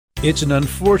It's an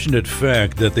unfortunate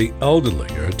fact that the elderly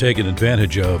are taken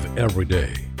advantage of every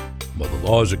day. While the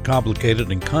laws are complicated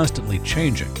and constantly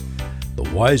changing, the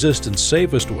wisest and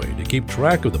safest way to keep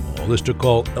track of them all is to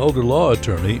call elder law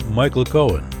attorney Michael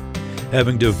Cohen.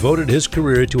 Having devoted his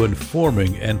career to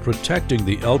informing and protecting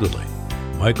the elderly,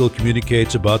 Michael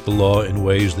communicates about the law in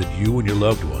ways that you and your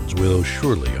loved ones will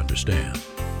surely understand.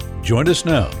 Join us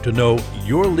now to know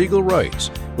your legal rights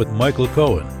with Michael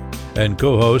Cohen and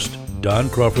co-host Don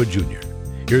Crawford Jr.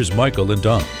 Here's Michael and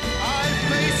Don. I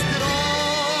faced it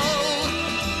all,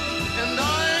 and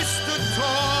I stood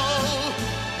tall,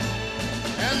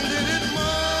 and did it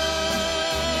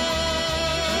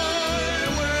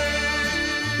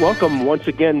my way. Welcome once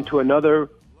again to another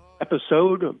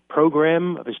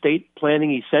program of Estate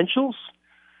Planning Essentials.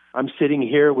 I'm sitting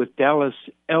here with Dallas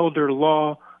elder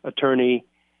law attorney,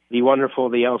 the wonderful,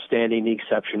 the outstanding, the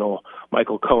exceptional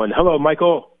Michael Cohen. Hello,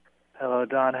 Michael. Hello,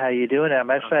 Don. How you doing? I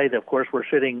must say that, of course, we're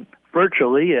sitting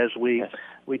virtually as we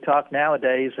talk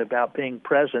nowadays about being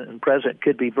present, and present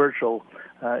could be virtual.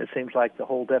 It seems like the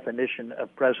whole definition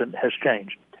of present has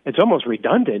changed. It's almost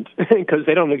redundant because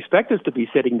they don't expect us to be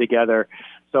sitting together.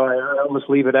 So I almost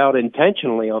leave it out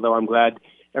intentionally, although I'm glad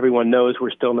everyone knows we're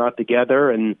still not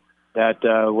together and that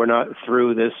we're not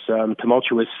through this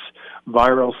tumultuous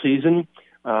viral season.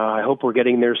 I hope we're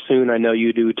getting there soon. I know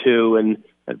you do too, and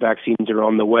that vaccines are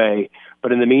on the way.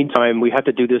 But in the meantime, we have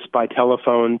to do this by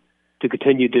telephone to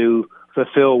continue to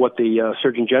fulfill what the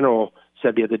Surgeon General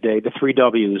said the other day, the 3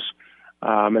 W's.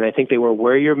 And I think they were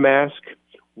wear your mask,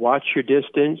 watch your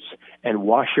distance, and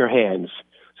wash your hands.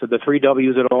 So the 3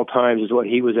 W's at all times is what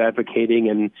he was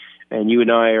advocating, and you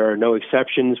and I are no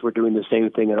exceptions. We're doing the same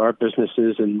thing in our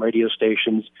businesses and radio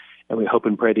stations, and we hope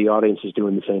and pray the audience is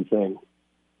doing the same thing.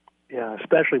 Yeah,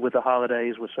 especially with the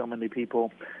holidays, with so many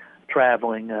people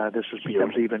traveling, this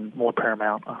becomes even more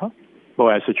paramount.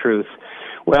 Boy, that's the truth.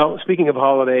 Well, speaking of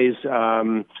holidays,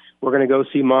 we're going to go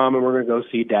see Mom and we're going to go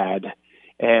see Dad.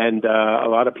 And a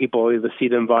lot of people either see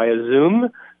them via Zoom,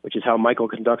 which is how Michael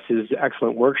conducts his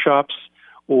excellent workshops,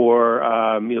 or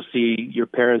you'll see your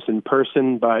parents in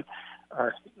person. But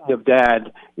speaking of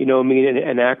Dad, you know me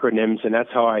and acronyms, and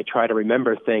that's how I try to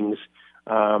remember things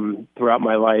throughout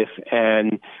my life.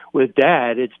 And with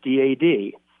Dad, it's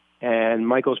DAD. And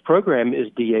Michael's program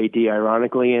is DAD,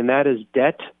 ironically, and that is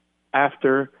debt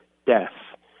after death.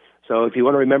 So if you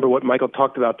want to remember what Michael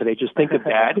talked about today, just think of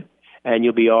Dad, and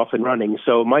you'll be off and running.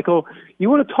 So, Michael,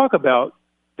 you want to talk about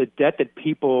the debt that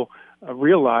people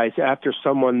realize after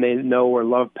someone they know or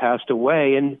love passed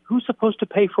away, and who's supposed to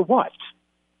pay for what?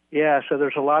 Yeah, so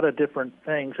there's a lot of different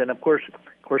things, and of course,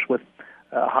 with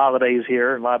holidays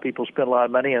here, and a lot of people spend a lot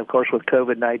of money, and of course with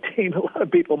COVID-19, a lot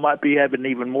of people might be having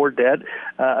even more debt,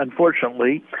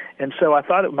 unfortunately. And so I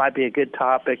thought it might be a good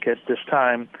topic at this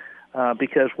time,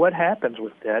 because what happens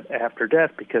with debt after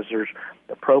death? Because there's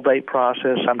the probate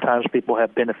process. Sometimes people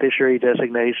have beneficiary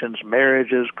designations,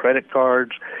 marriages, credit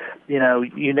cards,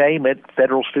 you name it,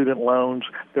 federal student loans.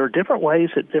 There are different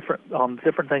ways that different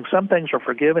things. Some things are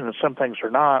forgiven and some things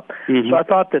are not. Mm-hmm. So I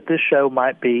thought that this show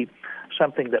might be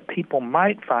something that people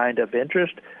might find of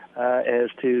interest as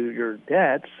to your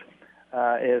debts,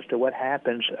 as to what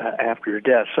happens after your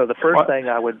death. So the first thing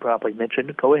I would probably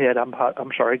mention, go ahead, I'm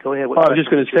sorry, go ahead. I was just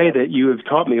going to say that you have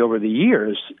taught me over the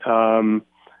years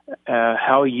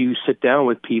how you sit down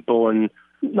with people, and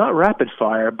not rapid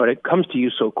fire, but it comes to you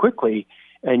so quickly,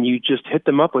 and you just hit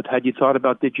them up with, had you thought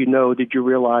about, did you know, did you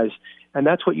realize? And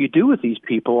that's what you do with these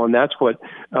people, and that's what,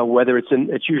 whether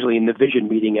it's usually in the vision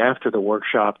meeting after the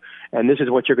workshop, and this is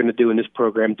what you're going to do in this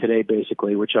program today,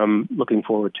 basically, which I'm looking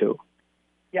forward to.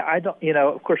 Yeah, I don't,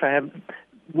 of course I have,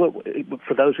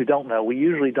 for those who don't know, we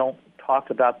usually don't talk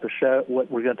about the show, what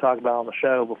we're going to talk about on the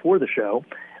show before the show,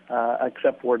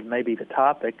 except for maybe the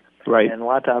topic. Right. And a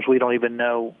lot of times we don't even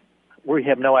know, we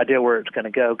have no idea where it's going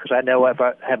to go, because I know if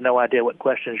I have no idea what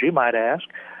questions you might ask,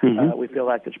 we feel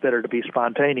like it's better to be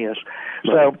spontaneous.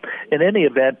 Right. So in any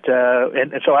event,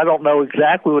 and so I don't know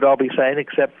exactly what I'll be saying,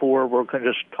 except for we're going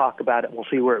to just talk about it and we'll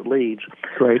see where it leads.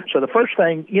 Great. So the first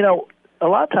thing, a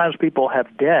lot of times people have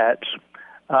debts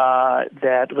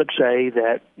that, let's say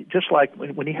that, just like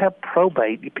when you have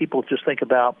probate, people just think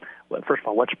about, well, first of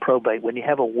all, what's probate? When you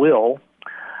have a will,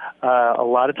 a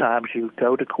lot of times you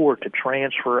go to court to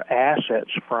transfer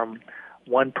assets from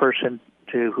one person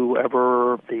to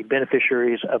whoever the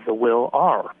beneficiaries of the will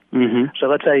are. Mm-hmm. So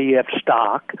let's say you have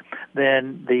stock,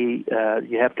 then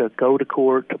you have to go to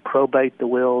court to probate the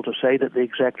will to say that the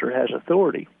executor has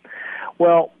authority.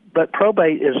 Well, but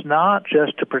probate is not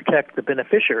just to protect the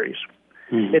beneficiaries.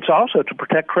 Mm-hmm. It's also to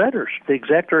protect creditors. The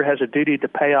executor has a duty to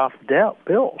pay off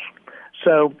bills.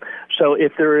 So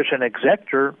if there is an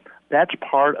executor, that's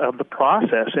part of the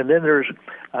process. And then there's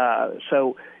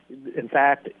in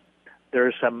fact,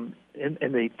 there's some in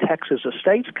the Texas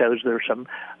Estates Codes. There's some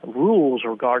rules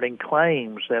regarding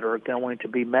claims that are going to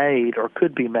be made or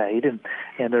could be made, and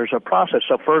there's a process.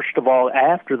 So first of all,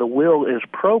 after the will is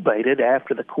probated,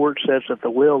 after the court says that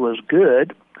the will is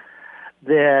good,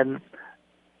 then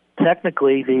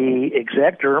technically the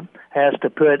executor has to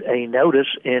put a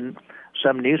notice in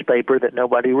some newspaper that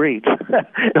nobody reads.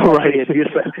 Right.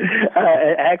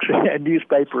 Actually, a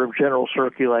newspaper of general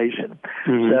circulation.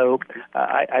 Mm-hmm. So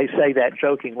I say that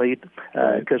jokingly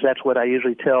because that's what I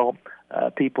usually tell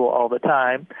people all the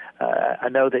time. I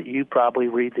know that you probably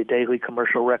read the Daily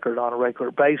Commercial Record on a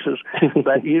regular basis,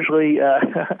 but usually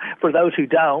for those who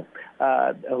don't,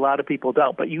 a lot of people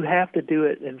don't. But you have to do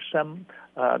it in some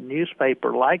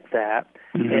newspaper like that.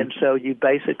 Mm-hmm. And so you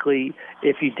basically,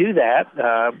 if you do that,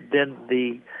 then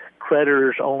the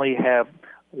creditors only have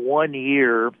 2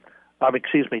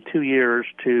 years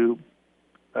to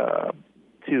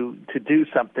do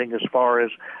something as far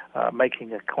as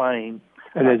making a claim.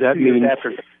 And does that mean in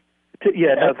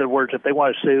other words, if they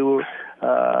want to sue,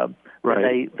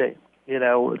 right? They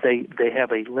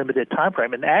have a limited time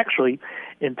frame. And actually,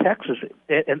 in Texas,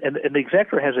 and the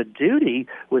executor has a duty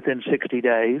within 60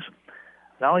 days.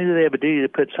 Not only do they have a duty to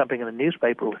put something in the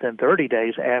newspaper within 30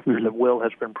 days after the will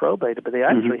has been probated, but they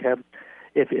actually have,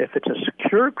 if it's a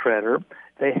secured creditor,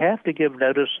 they have to give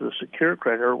notice to the secured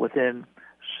creditor within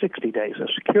 60 days. A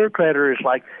secured creditor is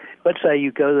like, let's say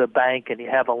you go to the bank and you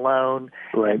have a loan,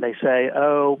 right, and they say,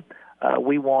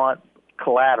 we want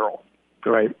collateral.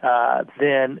 Right.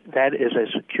 Then that is a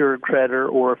secured creditor,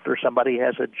 or if there's somebody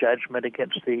has a judgment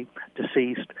against the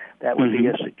deceased, that would be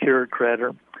a secured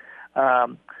creditor.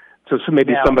 So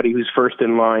maybe somebody who's first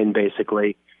in line,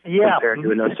 basically, compared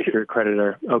to an unsecured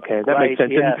creditor. Okay, that makes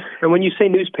sense. Yeah. And when you say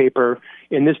newspaper,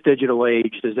 in this digital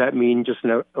age, does that mean just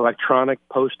an electronic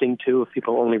posting, too, if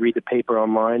people only read the paper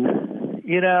online?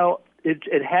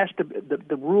 It has to.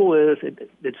 The rule is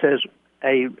it says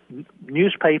a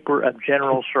newspaper of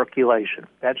general circulation.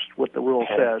 That's what the rule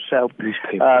says. So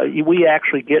we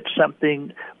actually get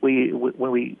something. When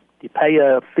you pay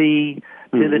a fee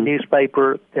to the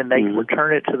newspaper, then they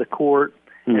return it to the court,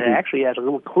 and it actually has a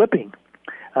little clipping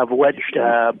of what's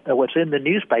in the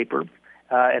newspaper,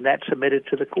 and that's submitted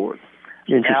to the court.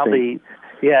 Interesting.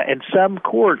 Now and some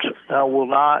courts will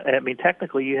not. I mean,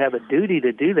 technically, you have a duty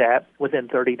to do that within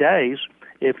 30 days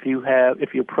if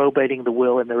you're probating the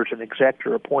will and there's an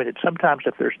executor appointed. Sometimes,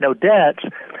 if there's no debts,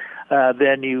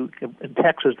 then in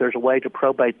Texas there's a way to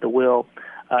probate the will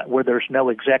where there's no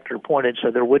executor appointed, so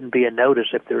there wouldn't be a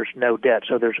notice if there's no debt.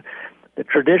 So there's the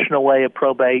traditional way of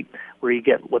probate where you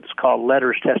get what's called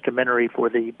letters testamentary for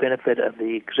the benefit of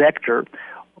the executor,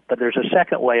 but there's a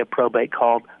second way of probate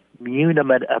called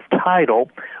muniment of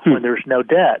title when there's no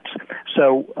debts.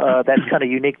 So that's kind of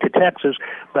unique to Texas,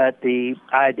 but the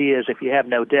idea is if you have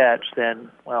no debts, then,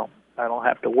 well, I don't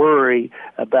have to worry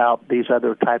about these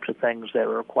other types of things that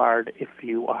are required if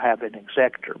you have an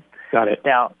executor. Got it.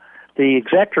 Now, the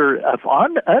executor of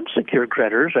unsecured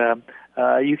creditors,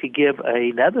 you could give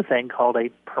another thing called a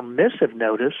permissive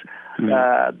notice,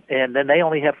 and then they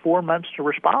only have 4 months to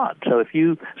respond. So if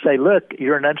you say, look,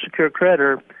 you're an unsecured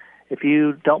creditor, if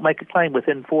you don't make a claim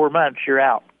within 4 months, you're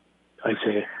out. I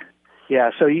see.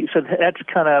 Yeah, so that's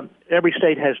kind of, every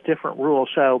state has different rules,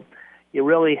 so you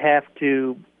really have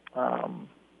to,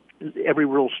 every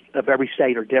rules of every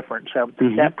state are different. So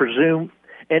that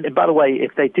and by the way,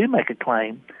 if they do make a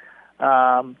claim,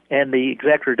 and the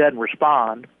executor doesn't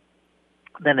respond,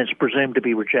 then it's presumed to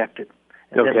be rejected.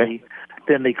 And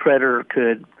then the creditor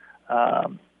could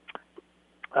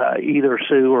either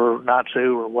sue or not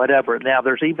sue or whatever. Now,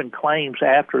 there's even claims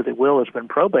after the will has been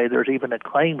probated. There's even a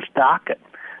claims docket.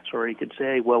 So you could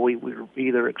say, well, we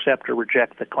either accept or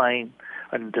reject the claim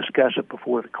and discuss it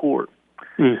before the court.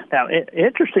 Now,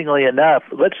 interestingly enough,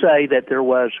 let's say that there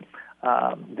was,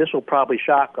 this will probably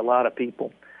shock a lot of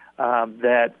people,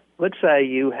 that let's say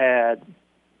you had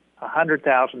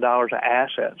 $100,000 of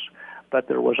assets, but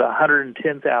there was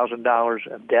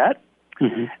 $110,000 of debt,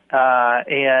 and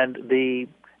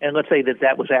let's say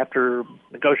that was after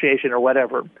negotiation or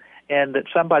whatever, and that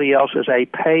somebody else is a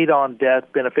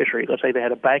paid-on-death beneficiary. Let's say they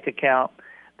had a bank account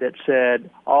that said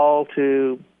all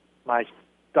to my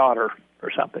daughter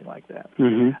or something like that.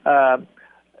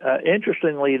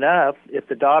 Interestingly enough, if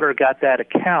the daughter got that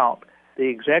account, the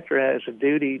executor has a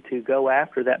duty to go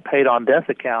after that paid-on-death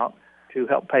account to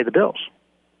help pay the bills.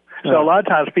 So a lot of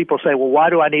times people say, well,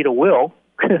 why do I need a will?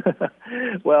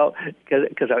 Well,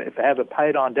 because if I have a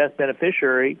paid-on-death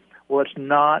beneficiary, Well, it's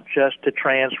not just to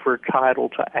transfer title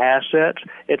to assets.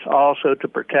 It's also to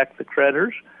protect the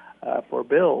creditors for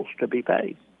bills to be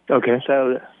paid. Okay.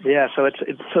 So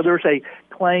so there's a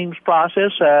claims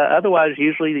process. Otherwise,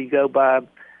 usually you go by,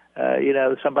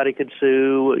 somebody could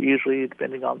sue. Usually,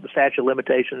 depending on the statute of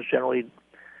limitations,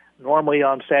 normally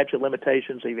on statute of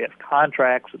limitations, if you have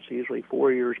contracts, it's usually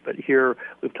 4 years. But here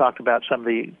we've talked about some of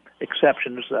the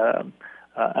exceptions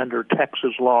under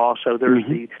Texas law. So there's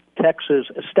the Texas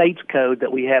Estates Code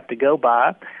that we have to go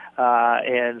by,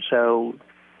 and so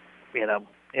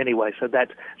anyway, so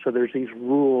there's these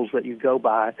rules that you go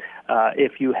by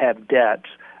if you have debts.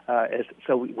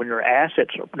 So when your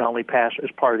assets not only pass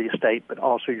as part of the estate, but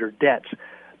also your debts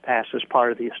pass as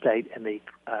part of the estate, and the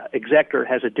executor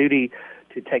has a duty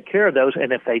to take care of those.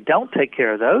 And if they don't take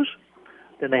care of those,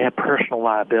 then they have personal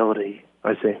liability.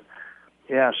 I see.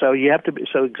 Yeah, so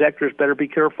so executors better be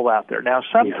careful out there. Now,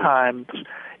 sometimes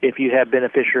if you have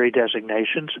beneficiary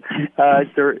designations,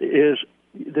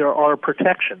 there are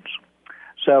protections.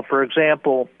 So, for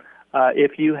example,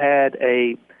 if you had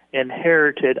a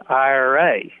inherited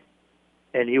IRA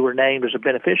and you were named as a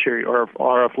beneficiary or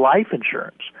of life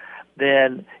insurance,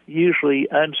 then usually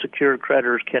unsecured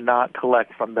creditors cannot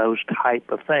collect from those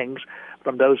type of things,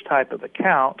 from those type of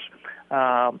accounts.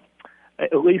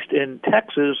 At least in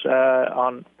Texas,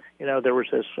 there was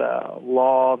this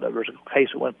law, there was a case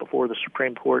that went before the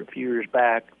Supreme Court a few years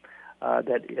back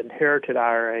that inherited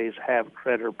IRAs have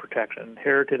creditor protection.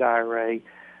 Inherited IRA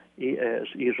is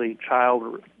usually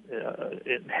child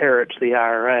inherits the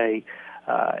IRA,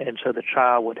 and so the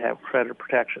child would have creditor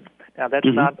protection. Now, that's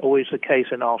not always the case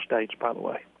in all states, by the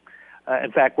way.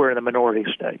 In fact, we're in the minority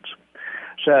states.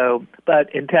 So, but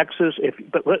in Texas,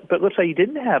 but let's say you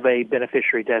didn't have a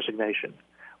beneficiary designation.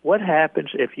 What happens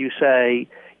if you say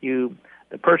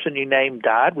the person you named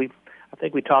died? I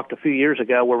think we talked a few years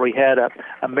ago where we had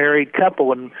a married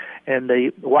couple, and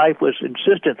the wife was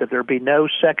insistent that there be no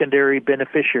secondary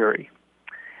beneficiary,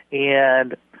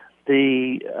 and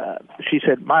she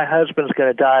said, "My husband's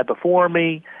going to die before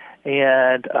me,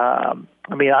 and I'm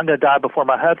going to die before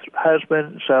my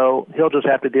husband, so he'll just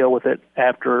have to deal with it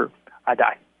after I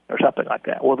die," or something like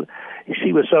that. Well,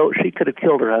 she could have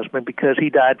killed her husband because he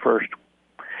died first,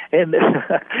 and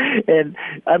and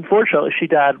unfortunately she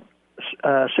died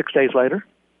 6 days later,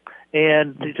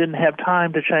 and they didn't have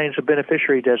time to change the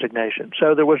beneficiary designation.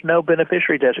 So there was no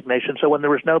beneficiary designation. So when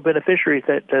there was no beneficiary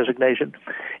designation,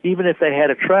 even if they had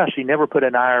a trust, you never put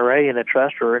an IRA in a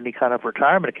trust or any kind of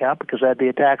retirement account because that'd be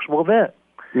a taxable event.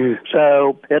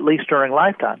 So at least during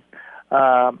lifetime.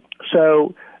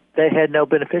 So they had no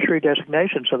beneficiary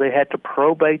designation, so they had to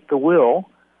probate the will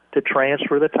to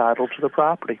transfer the title to the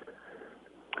property,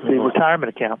 the retirement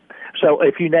account. So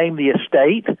if you name the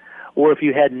estate, or if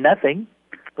you had nothing,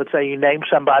 let's say you named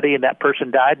somebody and that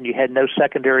person died and you had no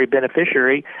secondary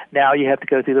beneficiary, now you have to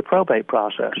go through the probate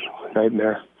process.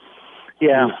 Nightmare.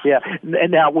 Yeah.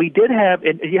 And now we did have,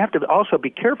 and you have to also be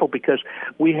careful because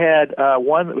we had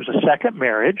one that was a second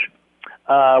marriage.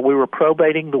 We were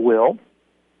probating the will.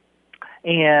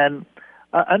 And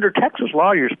under Texas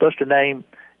law, you're supposed to name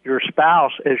your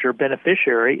spouse as your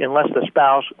beneficiary unless the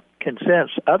spouse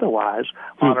consents otherwise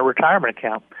on a retirement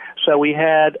account. So we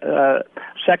had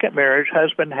second marriage.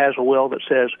 Husband has a will that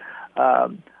says,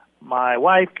 my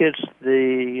wife gets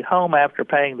the home after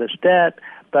paying this debt,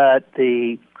 but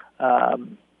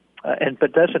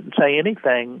but doesn't say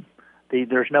anything.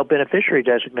 There's no beneficiary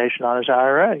designation on his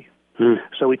IRA.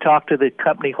 So we talked to the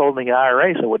company holding the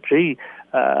IRA. So,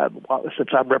 since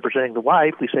I'm representing the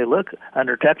wife, we say, look,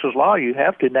 under Texas law, you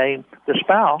have to name the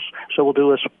spouse. So we'll do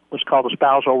what's called a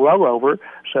spousal rollover,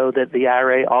 so that the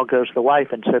IRA all goes to the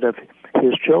wife instead of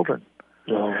his children.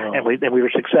 Oh, wow. And we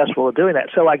were successful in doing that.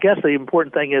 So I guess the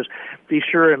important thing is be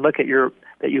sure and look at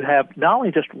that you have not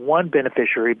only just one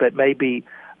beneficiary, but maybe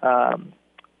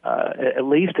at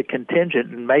least a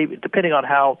contingent, and maybe depending on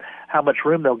how much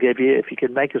room they'll give you, if you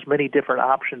can make as many different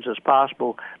options as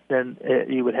possible, then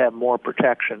you would have more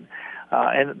protection.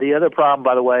 And the other problem,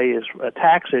 by the way, is a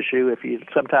tax issue.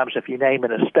 Sometimes if you name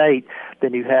an estate,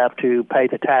 then you have to pay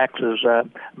the taxes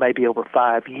maybe over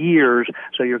 5 years,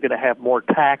 so you're going to have more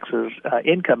taxes,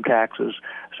 income taxes,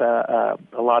 a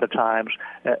lot of times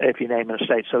if you name an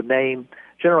estate. So name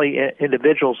generally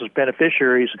individuals as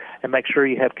beneficiaries and make sure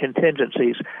you have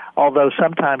contingencies, although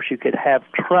sometimes you could have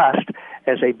trust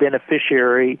as a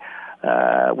beneficiary.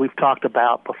 We've talked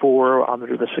about before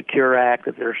under the Secure Act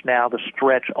that there's now the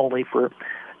stretch only for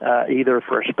either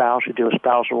for a spouse. You do a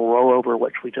spousal rollover,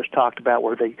 which we just talked about,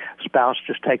 where the spouse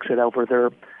just takes it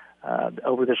over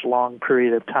over this long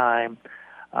period of time.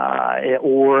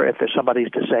 or if there's somebody's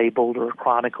disabled or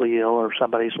chronically ill, or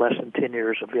somebody's less than 10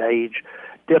 years of age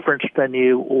difference than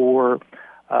you, or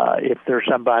if there's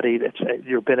somebody that's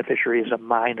your beneficiary is a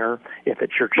minor, if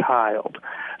it's your child.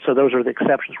 So those are the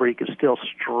exceptions where you can still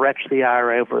stretch the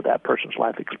IRA over that person's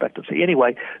life expectancy.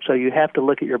 Anyway, so you have to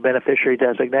look at your beneficiary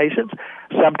designations.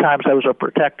 Sometimes those are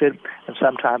protected and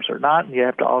sometimes they're not, and you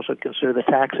have to also consider the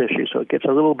tax issue. So it gets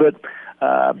a little bit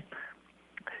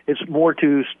it's more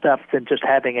to stuff than just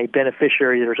having a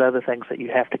beneficiary. There's other things that you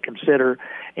have to consider,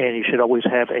 and you should always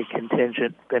have a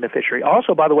contingent beneficiary.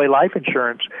 Also, by the way, life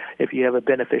insurance, if you have a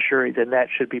beneficiary, then that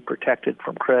should be protected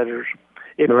from creditors.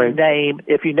 If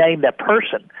you name that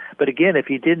person. But again, if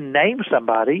you didn't name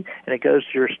somebody and it goes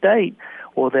to your estate,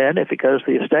 well then if it goes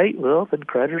to the estate, well then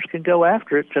creditors can go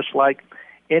after it, just like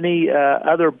any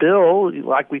other bill,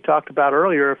 like we talked about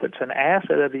earlier. If it's an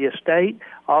asset of the estate,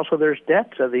 also there's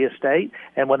debts of the estate,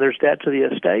 and when there's debts of the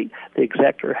estate, the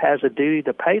executor has a duty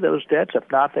to pay those debts. If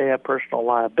not, they have personal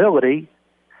liability.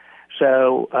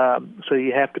 So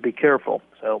you have to be careful.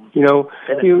 So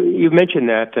you mentioned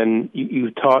that, and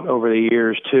you've taught over the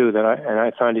years too.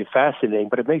 I find it fascinating.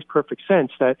 But it makes perfect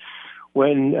sense that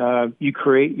when you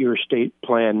create your estate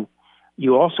plan,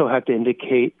 you also have to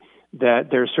indicate that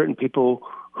there are certain people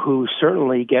who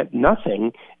certainly get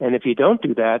nothing, and if you don't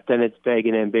do that, then it's vague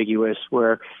and ambiguous,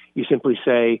 where you simply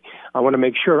say, I want to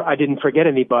make sure I didn't forget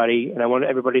anybody, and I want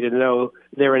everybody to know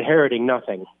they're inheriting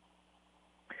nothing.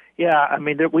 Yeah, I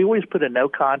mean, we always put a no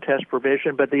contest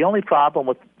provision, but the only problem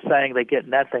with saying they get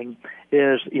nothing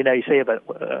is, you say,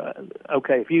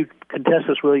 okay, if you contest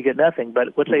this will, you get nothing,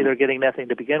 but let's say they're getting nothing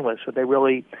to begin with, so they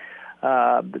really...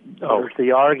 There's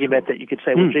the argument that you could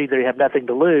say, well, gee, they have nothing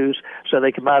to lose, so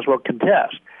they might as well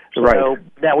contest. So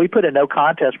now we put a no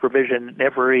contest provision in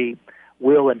every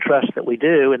will and trust that we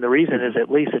do, and the reason is at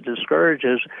least it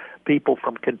discourages people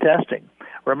from contesting.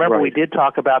 Remember, we did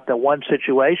talk about the one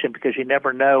situation, because you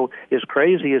never know, as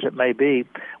crazy as it may be.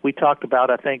 We talked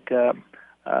about, I think, a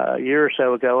year or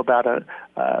so ago about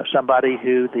somebody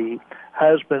who the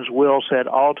husband's will said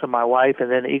all to my wife and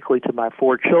then equally to my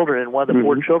 4 children, and one of the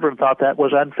 4 children thought that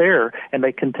was unfair, and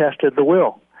they contested the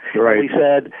will. Right.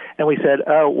 And we said,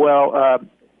 oh, well,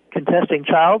 contesting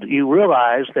child, you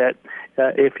realize that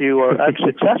if you are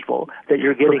unsuccessful, that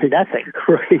you're getting nothing.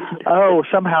 Right. Oh,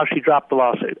 somehow she dropped the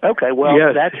lawsuit. Okay, well,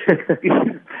 that's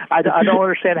I don't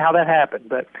understand how that happened,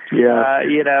 but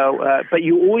but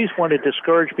you always want to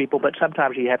discourage people, but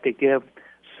sometimes you have to give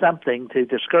something to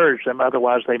discourage them,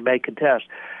 otherwise they may contest.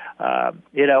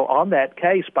 On that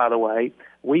case, by the way,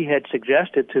 we had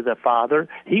suggested to the father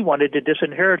he wanted to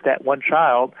disinherit that one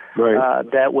child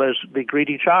that was the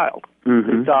greedy child.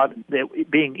 He thought that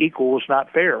being equal was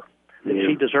not fair, that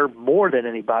she deserved more than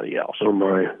anybody else. Oh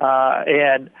my!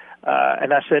 And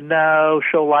I said, no,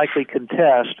 she'll likely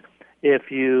contest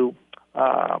if you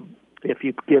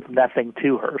give nothing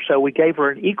to her. So we gave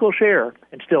her an equal share,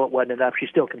 and still it wasn't enough. She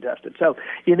still contested. So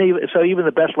even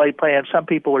the best laid plans, some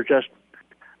people are just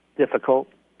difficult.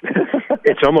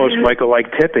 It's almost, Michael, like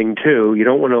tipping too. You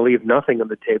don't want to leave nothing on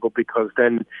the table, because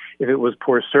then if it was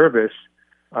poor service,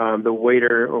 the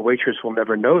waiter or waitress will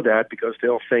never know that, because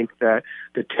they'll think that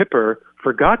the tipper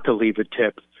forgot to leave a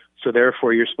tip. So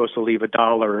therefore, you're supposed to leave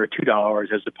 $1 or $2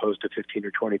 as opposed to 15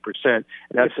 or 20%. And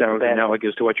that sounds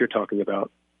analogous to what you're talking about.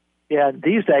 Yeah,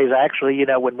 these days, actually,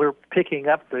 when we're picking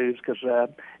up foods, because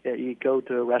you go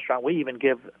to a restaurant, we even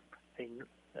give a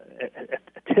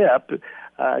tip,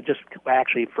 just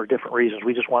actually for different reasons.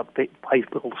 We just want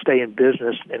people to stay in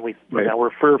business, and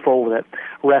we're fearful that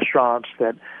restaurants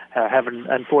that have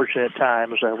unfortunate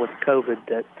times with COVID,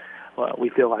 that we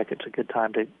feel like it's a good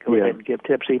time to go ahead and give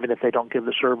tips, even if they don't give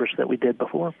the service that we did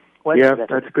before.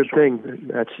 That's a good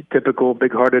thing. That's typical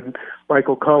big-hearted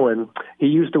Michael Cohen. He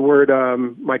used the word,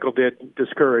 Michael did,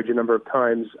 discourage a number of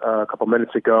times a couple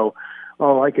minutes ago.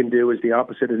 All I can do is the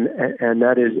opposite, and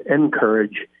that is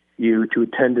encourage you to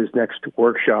attend his next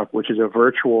workshop, which is a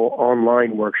virtual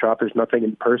online workshop. There's nothing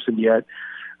in person yet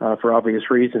for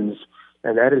obvious reasons,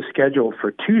 and that is scheduled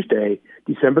for Tuesday,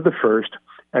 December the 1st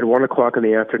at 1 o'clock in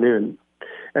the afternoon.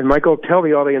 And Michael, tell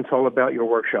the audience all about your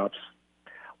workshops.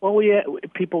 Well,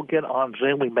 people get on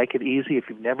Zoom. We make it easy. If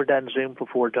you've never done Zoom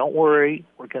before, don't worry.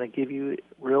 We're going to give you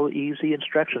real easy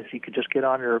instructions. You can just get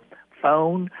on your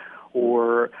phone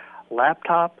or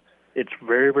laptop. It's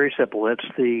very, very simple. It's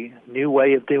the new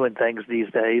way of doing things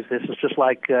these days. This is just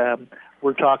like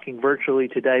we're talking virtually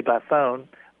today by phone.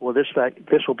 Well, this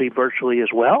will be virtually as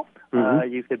well.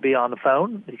 You could be on the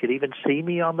phone. You could even see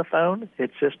me on the phone.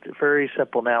 It's just very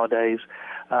simple nowadays.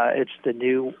 It's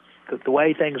the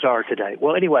way things are today.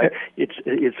 Well, anyway,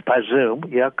 it's by Zoom.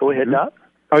 Yeah, go ahead, Doc.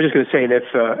 I was just going to say, and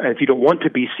if you don't want to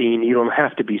be seen, you don't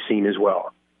have to be seen as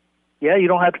well. Yeah, you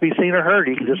don't have to be seen or heard.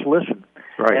 You can just listen.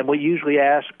 Right. And we usually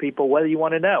ask people whether you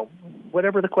want to know,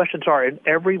 whatever the questions are. And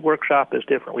every workshop is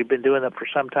different. We've been doing them for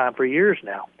some time, for years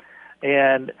now.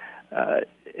 And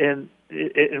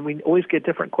we always get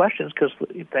different questions because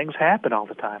things happen all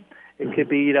the time. It could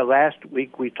be, last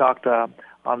week we talked on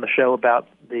the show about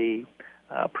the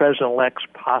President-elect's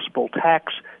possible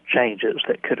tax changes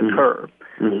that could occur.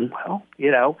 Mm-hmm. Well,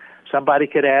 somebody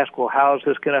could ask, well, how is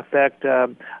this going to affect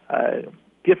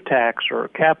gift tax or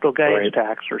capital gains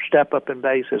tax or step-up in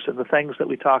basis, and the things that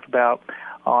we talked about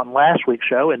on last week's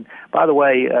show. And by the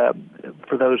way,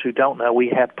 for those who don't know, we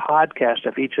have podcasts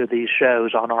of each of these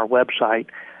shows on our website,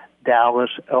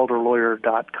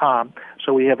 DallasElderLawyer.com.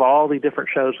 So we have all the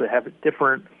different shows that have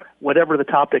different, whatever the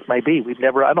topic may be.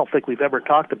 I don't think we've ever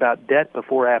talked about debt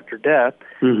before after death,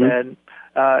 and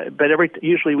but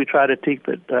usually we try to keep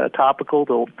it topical.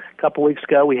 A couple weeks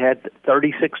ago, we had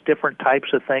 36 different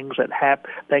types of things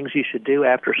things you should do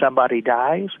after somebody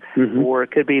dies, or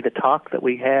it could be the talk that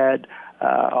we had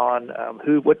on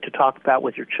what to talk about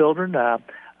with your children,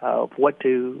 what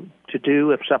to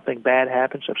do if something bad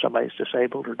happens, if somebody's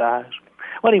disabled or dies.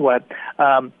 Well, anyway,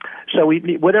 so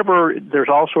there's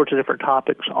all sorts of different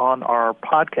topics on our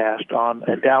podcast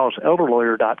at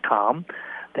DallasElderLawyer.com.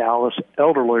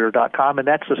 DallasElderLawyer.com, and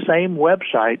that's the same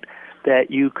website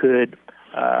that you could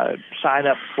sign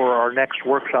up for our next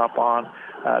workshop on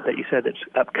that you said it's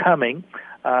upcoming.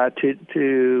 At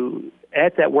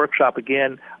that workshop,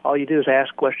 again, all you do is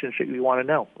ask questions that you want to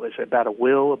know. Is it about a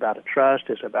will, about a trust?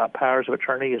 Is it about powers of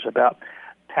attorney? Is it about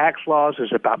tax laws?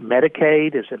 Is it about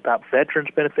Medicaid? Is it about veterans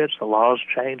benefits? The laws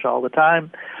change all the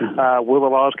time. Will the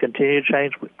laws continue to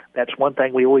change? That's one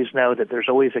thing we always know, that there's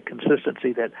always a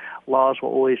consistency that laws will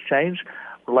always change.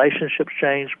 Relationships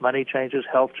change, money changes,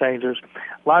 health changes,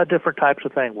 a lot of different types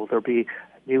of things. Will there be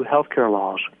new health care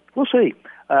laws? We'll see.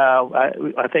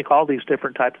 I think all these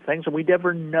different types of things, and we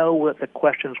never know what the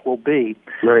questions will be.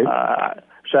 Right.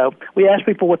 So we ask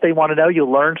people what they want to know.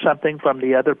 You'll learn something from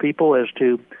the other people as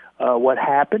to what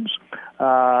happens,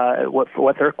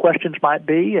 what their questions might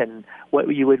be, and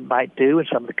what you might do, and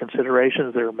some of the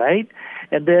considerations that are made.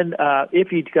 And then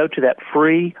if you go to that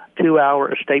free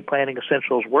 2-hour estate planning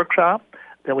essentials workshop,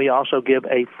 then we also give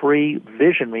a free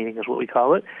vision meeting, is what we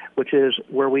call it, which is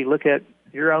where we look at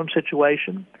your own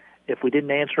situation. If we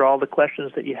didn't answer all the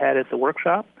questions that you had at the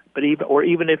workshop, but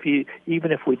even if we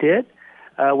did,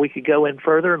 we could go in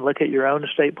further and look at your own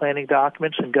estate planning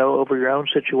documents and go over your own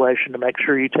situation to make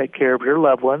sure you take care of your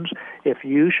loved ones if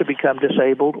you should become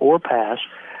disabled or pass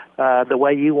the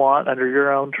way you want under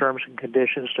your own terms and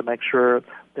conditions, to make sure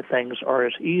that things are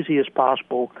as easy as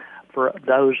possible for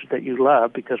those that you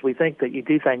love, because we think that you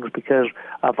do things because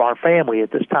of our family.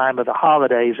 At this time of the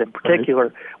holidays in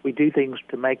particular, we do things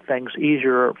to make things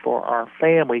easier for our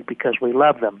family because we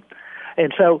love them.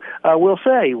 And so we'll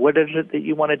say, what is it that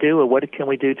you want to do, or what can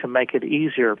we do to make it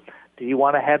easier? Do you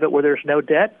want to have it where there's no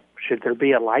debt? Should there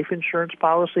be a life insurance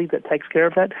policy that takes care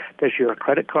of that? Does your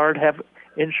credit card have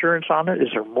insurance on it?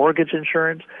 Is there mortgage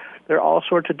insurance? There are all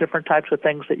sorts of different types of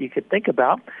things that you could think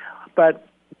about, but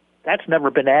that's never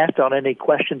been asked on any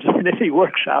questions in any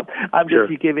workshop. I'm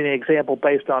just giving an example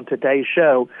based on today's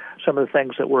show, some of the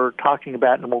things that we're talking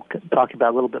about, and we'll talk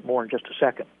about a little bit more in just a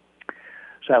second.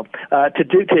 So to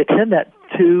attend that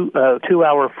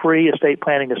 2-hour free estate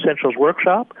planning essentials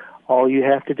workshop, all you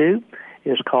have to do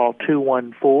is call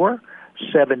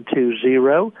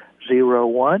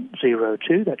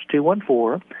 214-720-0102. That's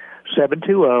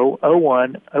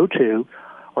 214-720-0102.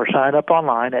 Or sign up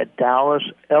online at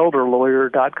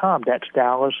DallasElderLawyer.com. That's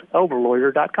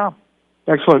DallasElderLawyer.com.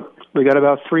 Excellent. We got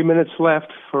about 3 minutes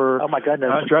left for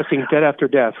addressing debt after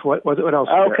death. What else?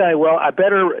 Okay, well, I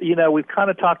better, we've kind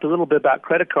of talked a little bit about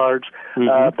credit cards,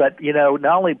 but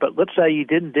let's say you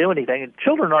didn't do anything, and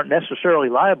children aren't necessarily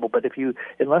liable, but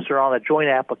unless they're on a joint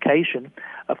application,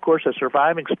 of course, a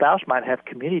surviving spouse might have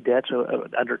community debts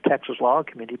under Texas law,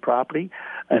 community property.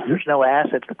 If there's no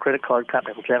assets, the credit card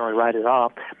company will generally write it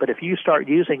off. But if you start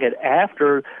using it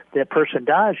after that person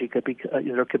dies,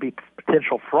 there could be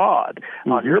potential fraud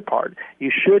on your part.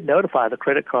 You should notify the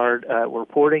credit card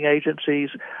reporting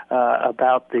agencies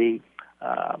about the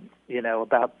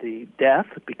death,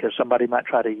 because somebody might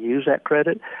try to use that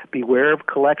credit. Beware of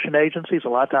collection agencies. A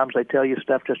lot of times they tell you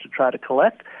stuff just to try to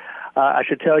collect. I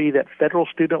should tell you that federal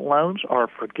student loans are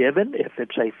forgiven if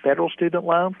it's a federal student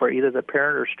loan for either the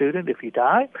parent or student if you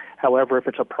die. However, if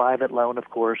it's a private loan, of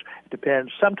course, it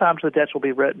depends. Sometimes the debts will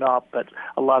be written off, but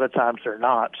a lot of times they're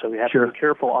not. So you have to be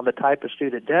careful on the type of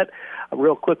student debt.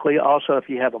 Real quickly, also, if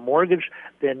you have a mortgage,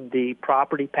 then the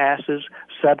property passes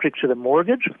subject to the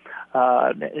mortgage.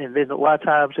 And then a lot of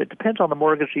times it depends on the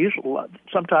mortgage. Usually,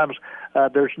 sometimes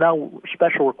there's no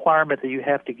special requirement that you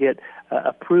have to get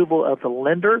approval of the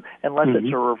lender unless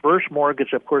it's a reverse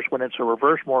mortgage. Of course, when it's a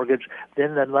reverse mortgage,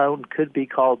 then the loan could be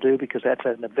called due because that's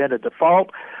an event of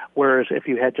default. Whereas if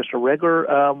you had just a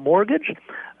regular mortgage,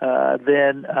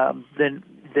 then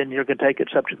you're going to take it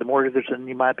subject to the mortgage, and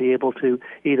you might be able to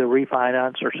either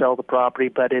refinance or sell the property,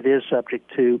 but it is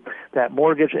subject to that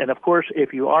mortgage. And of course,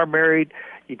 if you are married,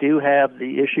 you do have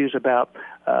the issues about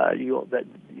you'll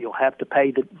have to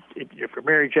pay if you're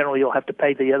married, generally you'll have to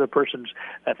pay the other person's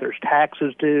if there's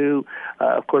taxes due.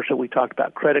 Of course, we talked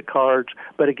about credit cards.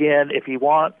 But again, if you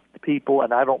want people,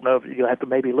 and I don't know if you'll have to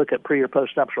maybe look at pre or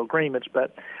post nuptial agreements,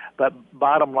 but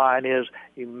bottom line is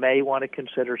you may want to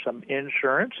consider some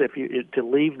insurance to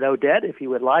leave no debt if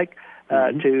you would like.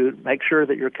 To make sure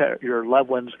that your loved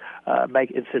ones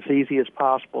make it as easy as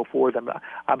possible for them.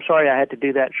 I'm sorry I had to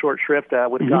do that short shrift. I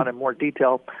would have gone in more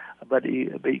detail, but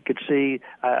you could see,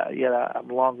 I'm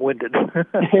long-winded.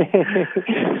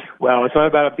 Well, it's not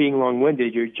about being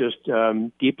long-winded. You're just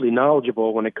deeply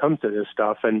knowledgeable when it comes to this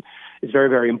stuff, and it's very,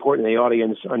 very important the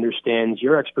audience understands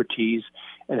your expertise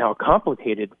and how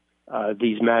complicated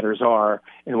these matters are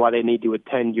and why they need to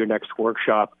attend your next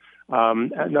workshop.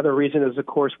 Another reason is, of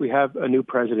course, we have a new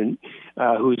president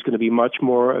who's going to be much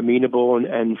more amenable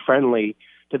and friendly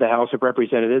to the House of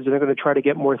Representatives, and they're going to try to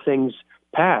get more things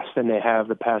passed than they have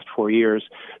the past 4 years.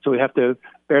 So we have to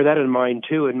bear that in mind,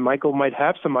 too. And Michael might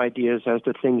have some ideas as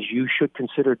to things you should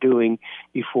consider doing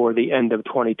before the end of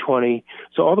 2020.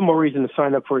 So all the more reason to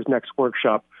sign up for his next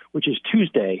workshop, which is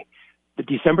Tuesday,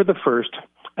 December the 1st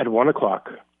at 1 o'clock.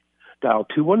 Dial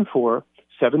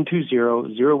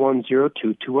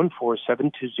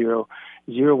 214-720-0102,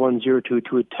 214-720-0102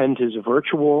 to attend his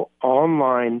virtual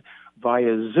online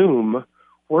via Zoom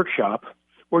workshop,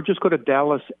 or just go to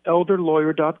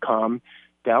DallasElderLawyer.com,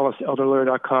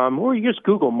 DallasElderLawyer.com, or you just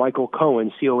Google Michael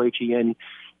Cohen, C-O-H-E-N,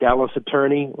 Dallas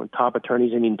attorney, one of the top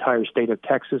attorneys in the entire state of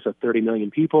Texas of 30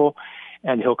 million people,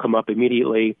 and he'll come up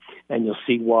immediately, and you'll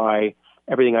see why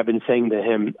everything I've been saying to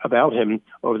him about him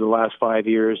over the last 5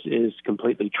 years is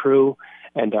completely true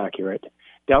and accurate.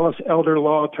 Dallas elder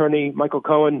law attorney Michael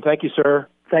Cohen, thank you, sir.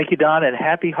 Thank you, Don, and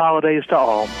happy holidays to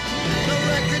all. The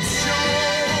record shows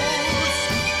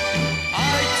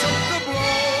I took the blows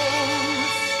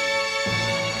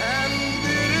and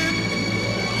did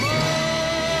it my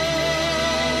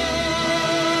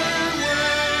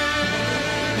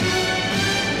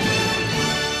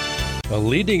way. A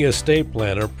leading estate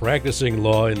planner practicing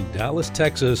law in Dallas,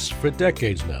 Texas for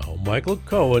decades now, Michael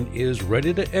Cohen is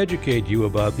ready to educate you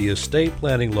about the estate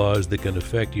planning laws that can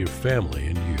affect your family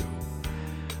and you.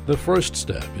 The first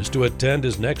step is to attend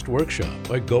his next workshop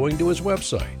by going to his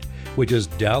website, which is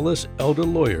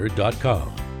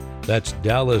DallasElderLawyer.com. That's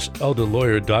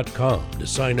DallasElderLawyer.com to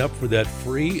sign up for that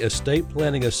free Estate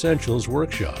Planning Essentials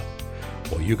workshop.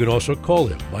 Or you can also call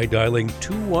him by dialing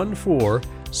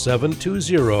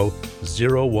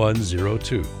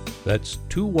 214-720-0102. That's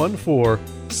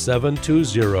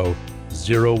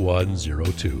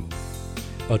 214-720-0102.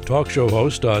 A talk show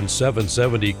host on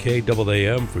 770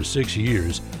 KAAM for 6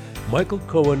 years, Michael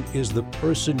Cohen is the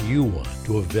person you want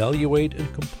to evaluate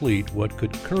and complete what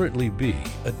could currently be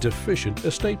a deficient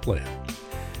estate plan.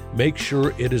 Make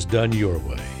sure it is done your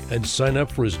way and sign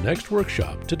up for his next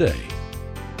workshop today